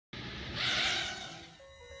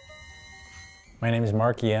My name is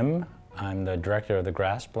Mark Yim. I'm the director of the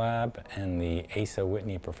GRASP Lab and the Asa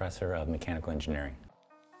Whitney Professor of Mechanical Engineering.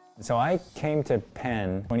 So I came to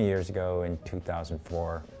Penn 20 years ago in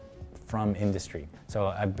 2004 from industry. So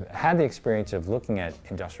I've had the experience of looking at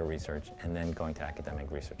industrial research and then going to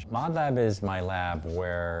academic research. Modlab is my lab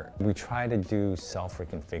where we try to do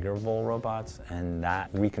self-reconfigurable robots, and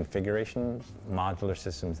that reconfiguration, modular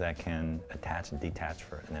systems that can attach and detach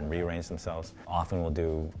and then rearrange themselves. Often we'll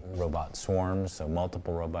do robot swarms, so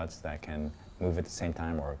multiple robots that can move at the same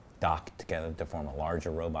time or dock together to form a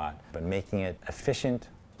larger robot, but making it efficient,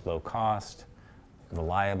 low cost,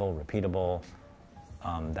 reliable, repeatable.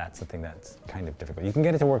 That's the thing that's kind of difficult. You can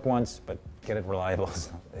get it to work once, but get it reliable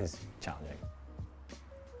is challenging.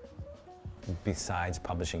 Besides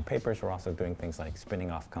publishing papers, we're also doing things like spinning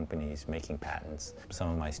off companies, making patents. Some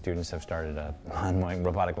of my students have started a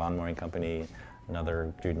robotic lawn mowing company.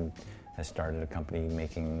 Another student has started a company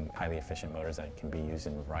making highly efficient motors that can be used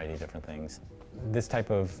in a variety of different things. This type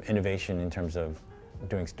of innovation in terms of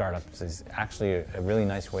doing startups is actually a really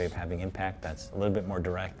nice way of having impact that's a little bit more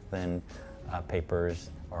direct than papers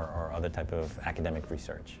or other type of academic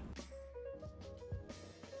research.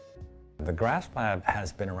 The GRASP Lab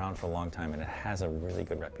has been around for a long time and it has a really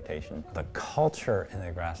good reputation. The culture in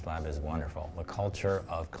the GRASP Lab is wonderful, the culture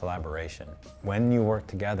of collaboration. When you work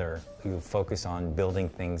together, you focus on building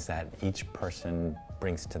things that each person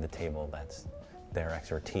brings to the table that's their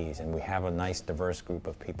expertise, and we have a nice diverse group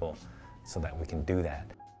of people so that we can do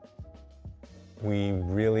that. We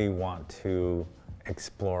really want to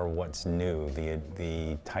explore what's new.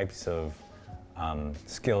 The types of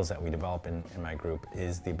skills that we develop in my group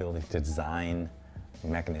is the ability to design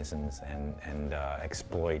mechanisms and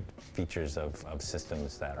exploit features of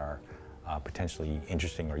systems that are potentially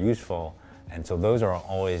interesting or useful. And so those are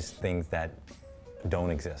always things that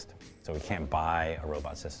don't exist. So we can't buy a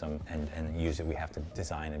robot system and use it. We have to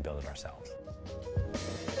design and build it ourselves.